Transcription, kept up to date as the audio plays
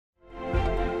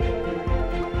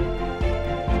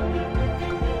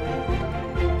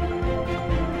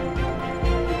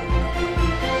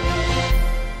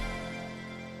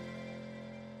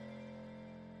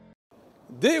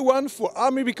Day one for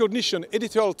Army Recognition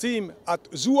editorial team at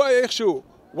UGV AirShow,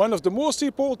 one of the most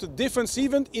important defense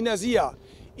events in Asia.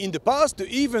 In the past, the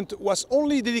event was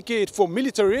only dedicated for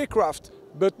military aircraft,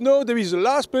 but now there is a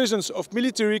large presence of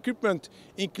military equipment,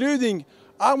 including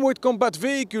armored combat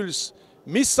vehicles,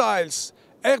 missiles,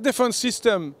 air defense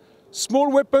systems,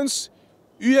 small weapons,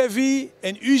 UAV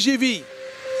and UGV.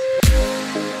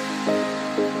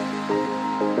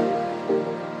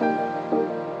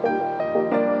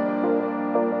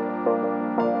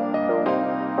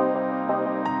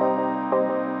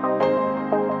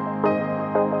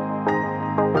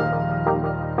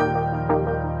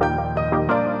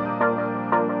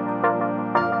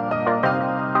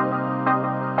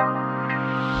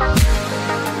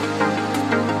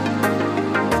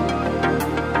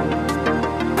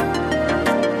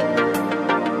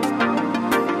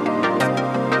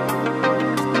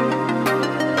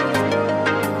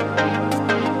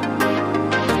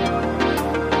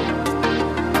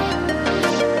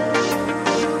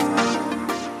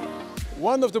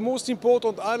 One of the most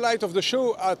important highlights of the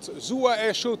show at UGV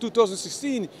AirShow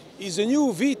 2016 is the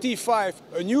new VT-5,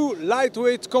 a new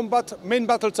lightweight combat main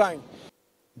battle tank.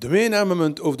 The main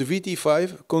armament of the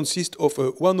VT-5 consists of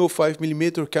a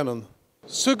 105mm cannon.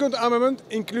 Second armament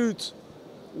includes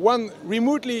one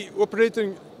remotely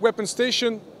operating weapon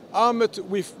station armed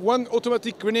with one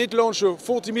automatic grenade launcher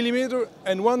 40mm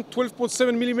and one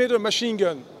 12.7mm machine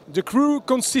gun. The crew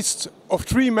consists of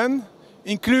 3 men,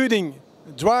 including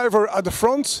driver at the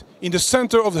front, in the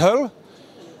center of the hull,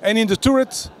 and in the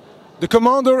turret, the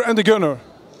commander and the gunner.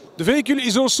 The vehicle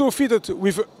is also fitted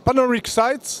with panoramic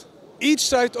sights. Each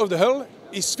side of the hull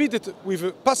is fitted with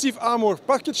a passive armor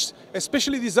package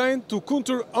especially designed to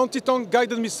counter anti-tank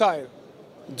guided missile.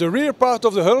 The rear part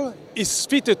of the hull is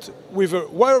fitted with a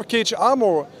wire cage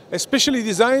armor especially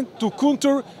designed to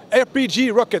counter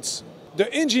RPG rockets. The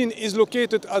engine is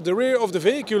located at the rear of the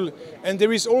vehicle, and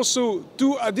there is also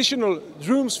 2 additional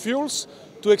drums fuels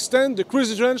to extend the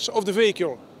cruising range of the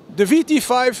vehicle. The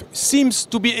VT-5 seems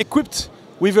to be equipped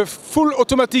with a full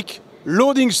automatic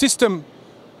loading system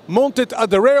mounted at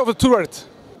the rear of the turret.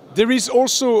 There is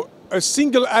also a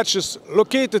single hatch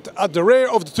located at the rear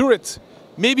of the turret,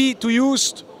 maybe to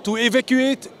use to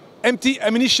evacuate empty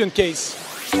ammunition case.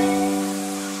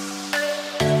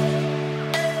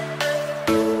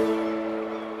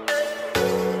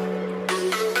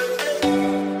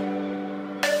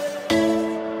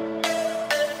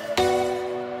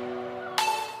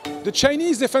 The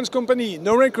Chinese defense company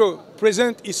Norinco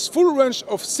presents its full range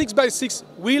of 6x6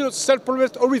 wheel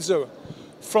self-propelled howitzer.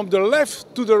 From the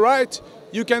left to the right,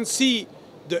 you can see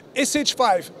the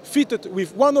SH5 fitted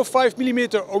with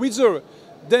 105mm howitzer,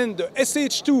 then the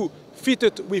SH2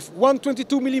 fitted with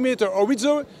 122mm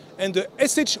howitzer, and the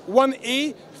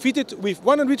SH1A fitted with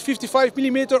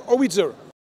 155mm howitzer.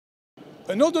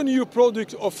 Another new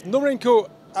product of Norinco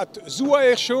at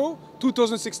UGV AirShow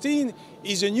 2016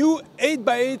 is a new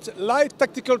 8x8 light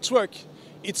tactical truck.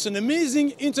 It's an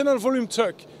amazing internal volume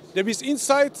truck. There is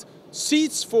inside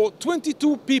seats for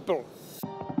 22 people.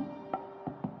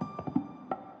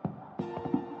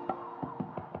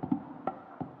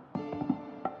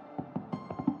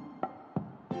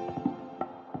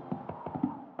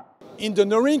 In the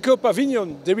Norinco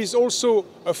pavilion, there is also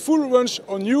a full range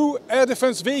of new air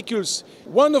defense vehicles.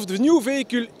 One of the new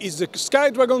vehicles is the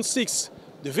Skydragon 6.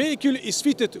 The vehicle is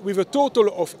fitted with a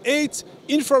total of 8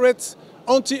 infrared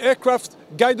anti-aircraft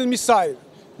guided missiles.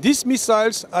 These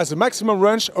missiles has a maximum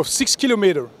range of 6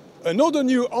 km. Another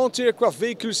new anti-aircraft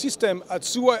vehicle system at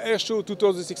UGV AirShow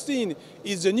 2016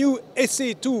 is the new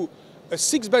SA2, a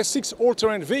 6x6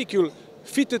 all-terrain vehicle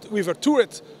fitted with a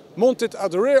turret mounted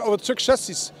at the rear of a truck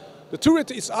chassis. The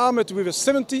turret is armed with a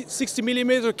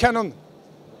 60mm cannon.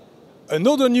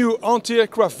 Another new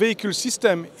anti-aircraft vehicle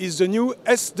system is the new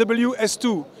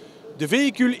SWS2. The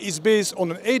vehicle is based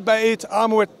on an 8x8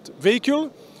 armored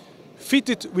vehicle,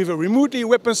 fitted with a remotely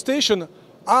weapon station,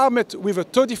 armed with a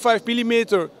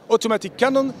 35mm automatic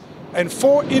cannon and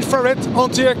 4 infrared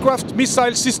anti-aircraft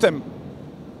missile system.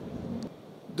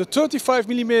 The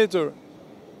 35mm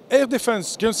air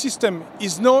defense gun system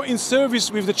is now in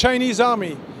service with the Chinese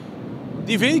Army.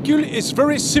 The vehicle is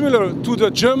very similar to the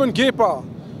German Gepard.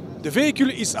 The vehicle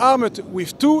is armed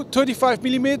with 2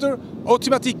 35mm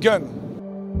automatic guns.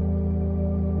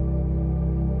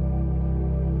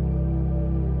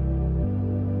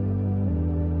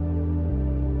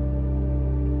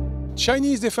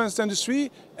 Chinese defense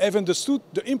industry have understood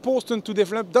the importance to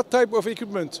develop that type of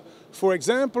equipment. For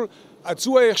example, at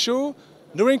UGV AirShow,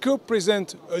 Norinco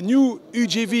presents a new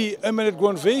UGV unmanned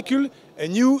ground vehicle, a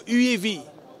new UAV.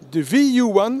 The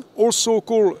VU-1, also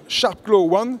called Sharp Claw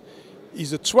 1,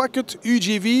 is a tracked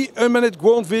UGV unmanned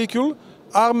ground vehicle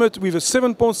armed with a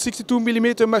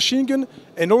 7.62mm machine gun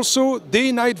and also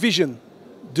day-night vision.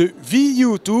 The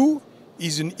VU2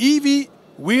 is an EV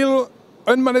wheel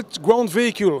unmanned ground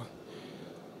vehicle.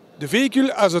 The vehicle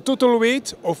has a total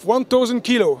weight of 1,000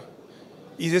 kg.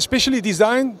 It is especially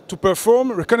designed to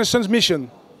perform reconnaissance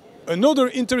mission. Another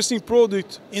interesting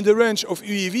product in the range of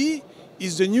UAV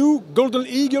is the new Golden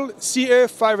Eagle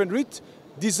CF500,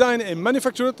 designed and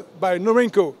manufactured by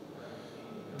Norinco.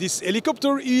 This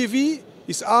helicopter UAV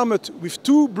is armed with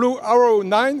two Blue Arrow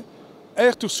 9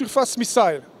 air-to-surface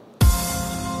missiles.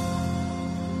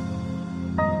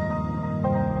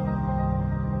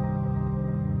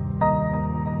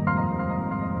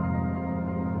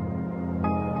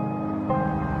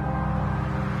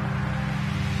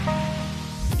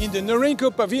 In the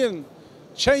Norinco pavilion,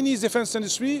 Chinese defense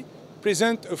industry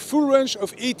presents a full range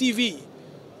of ATV,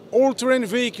 all-terrain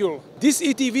vehicle. This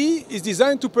ATV is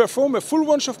designed to perform a full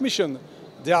range of mission.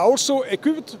 They are also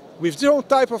equipped with different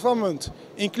types of armament,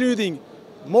 including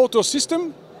mortar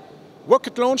system,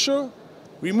 rocket launcher,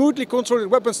 remotely controlled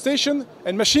weapon station,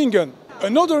 and machine gun.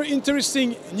 Another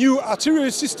interesting new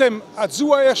artillery system at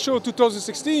ZUA AirShow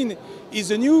 2016 is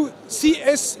the new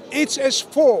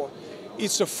CSHS-4.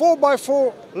 It's a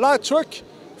 4x4 light truck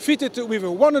fitted with a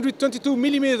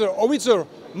 122mm howitzer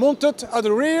mounted at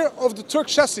the rear of the truck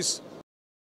chassis.